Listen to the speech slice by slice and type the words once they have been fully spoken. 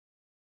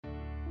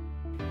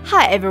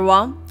Hi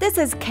everyone, this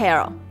is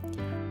Carol.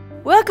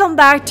 Welcome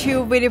back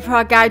to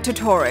VideoProc Guide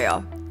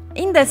Tutorial.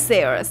 In this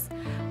series,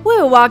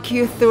 we'll walk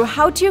you through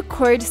how to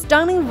create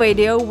stunning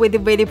video with the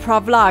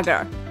VideoProc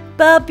Vlogger.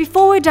 But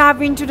before we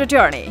dive into the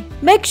journey,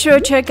 make sure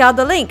to check out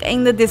the link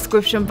in the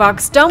description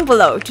box down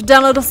below to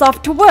download the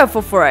software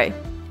for free.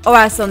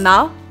 Alright, so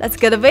now, let's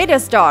get the video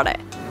started.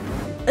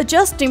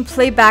 Adjusting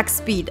playback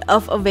speed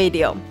of a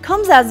video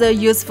comes as a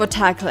useful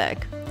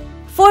technique.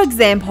 For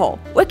example,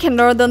 we can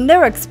learn the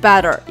lyrics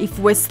better if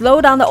we slow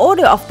down the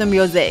audio of the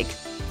music.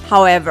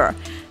 However,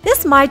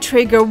 this might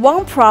trigger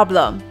one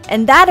problem,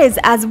 and that is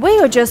as we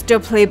adjust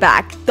the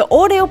playback, the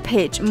audio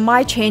pitch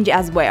might change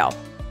as well.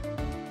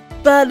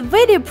 But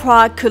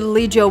VideoProc could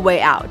lead you a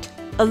way out,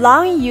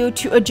 allowing you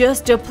to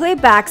adjust the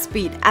playback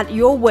speed at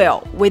your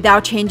will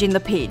without changing the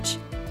pitch.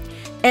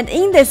 And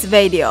in this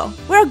video,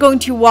 we're going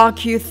to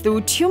walk you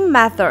through two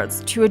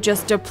methods to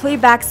adjust the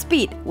playback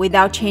speed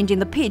without changing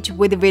the pitch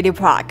with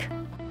VideoProc.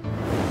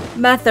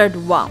 Method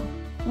 1.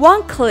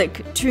 One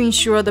click to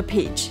ensure the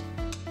pitch.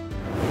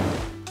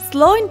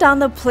 Slowing down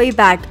the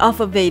playback of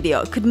a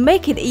video could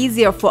make it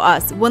easier for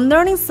us when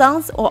learning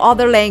songs or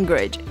other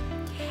language,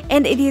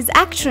 and it is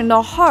actually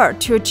not hard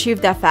to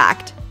achieve that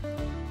fact.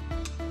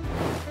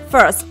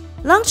 First,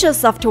 launch a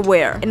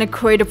software and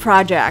create a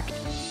project.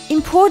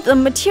 Import the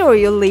material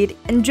you need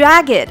and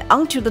drag it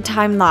onto the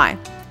timeline.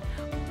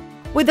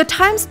 With the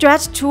time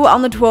stretch tool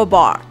on the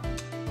toolbar,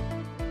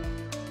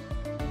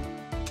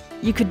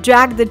 you could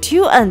drag the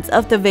two ends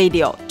of the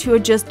video to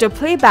adjust the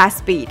playback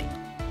speed.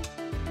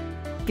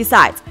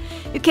 Besides,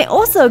 you can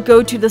also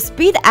go to the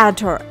speed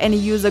editor and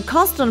use a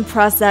constant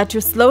preset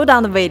to slow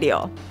down the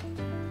video.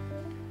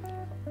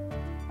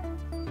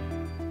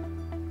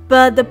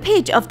 But the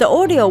pitch of the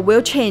audio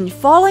will change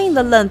following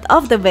the length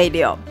of the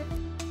video.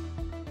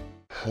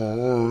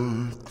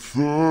 Hark the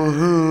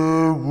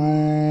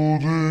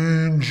herald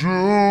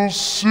angels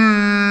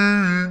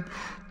sing,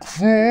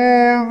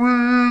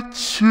 glory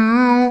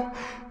to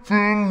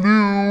the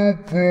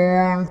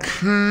newborn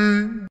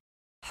King.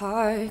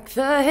 Hark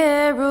the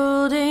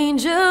herald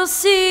angels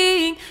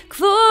sing,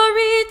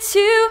 glory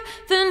to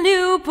the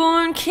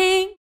newborn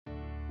King.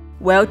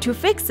 Well, to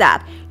fix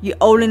that, you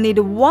only need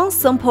one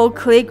simple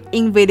click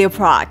in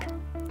VideoProc.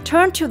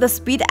 Turn to the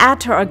speed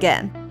editor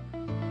again.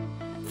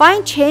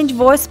 Find Change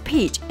Voice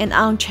Pitch and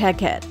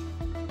uncheck it.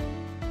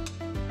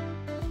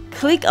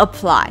 Click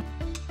Apply.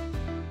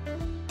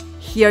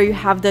 Here you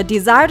have the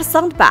desired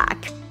sound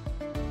back.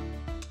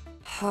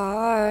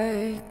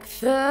 Hark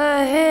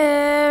the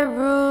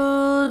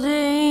herald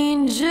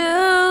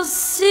angels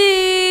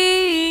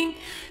sing,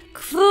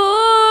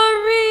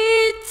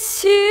 glory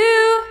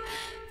to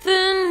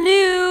the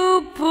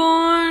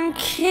newborn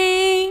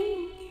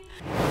King.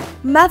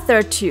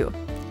 Method 2.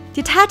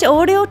 Detach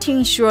audio to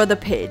ensure the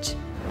pitch.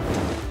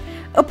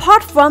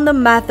 Apart from the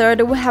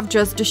method we have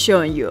just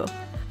shown you,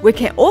 we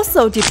can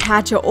also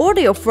detach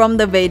audio from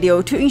the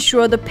video to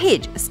ensure the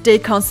pitch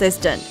stays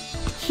consistent.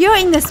 Here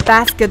in this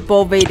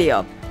basketball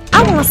video,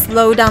 I want to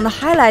slow down the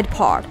highlight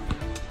part.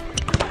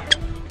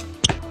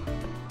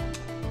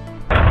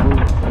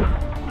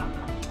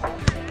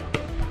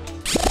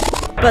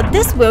 But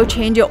this will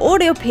change your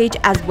audio pitch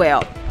as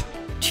well.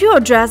 To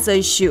address the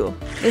issue,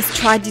 let's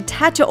try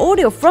detach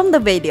audio from the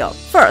video.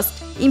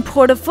 First,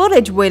 import the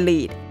footage we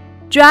need.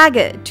 Drag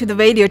it to the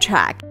video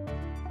track.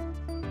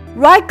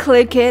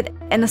 Right-click it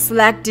and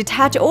select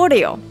Detach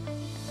Audio.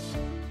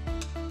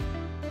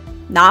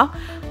 Now,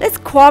 let's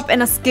crop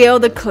and scale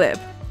the clip.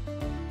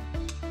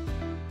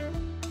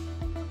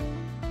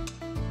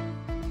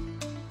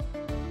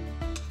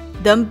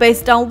 Then,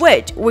 based on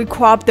which, we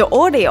crop the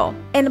audio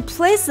and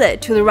place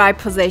it to the right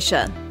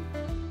position.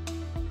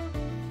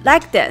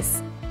 Like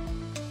this.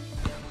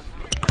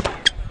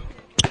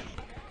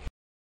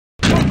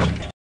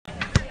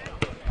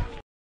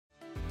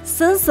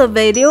 Since the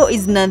video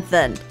is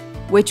lengthened,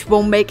 which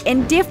won't make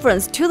any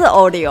difference to the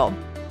audio,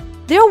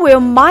 there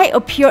might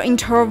appear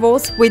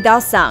intervals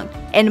without sound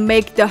and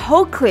make the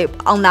whole clip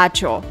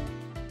unnatural.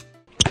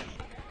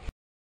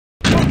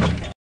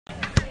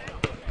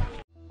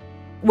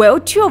 Well,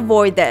 to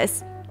avoid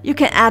this, you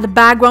can add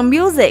background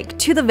music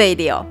to the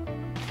video.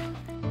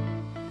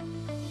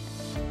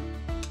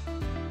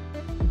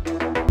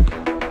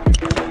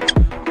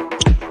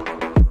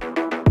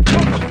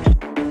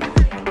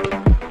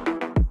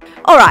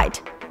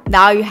 Alright,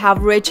 now you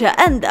have reached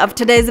the end of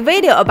today's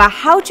video about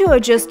how to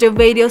adjust the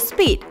video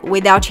speed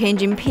without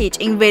changing pitch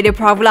in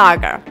VideoProc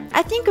Vlogger.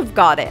 I think you've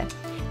got it.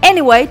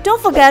 Anyway,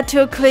 don't forget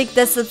to click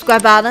the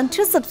subscribe button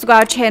to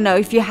subscribe channel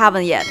if you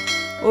haven't yet.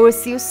 We will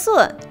see you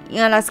soon in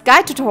our next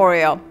guide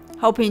tutorial.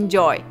 Hope you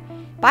enjoy.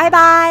 Bye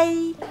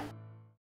bye!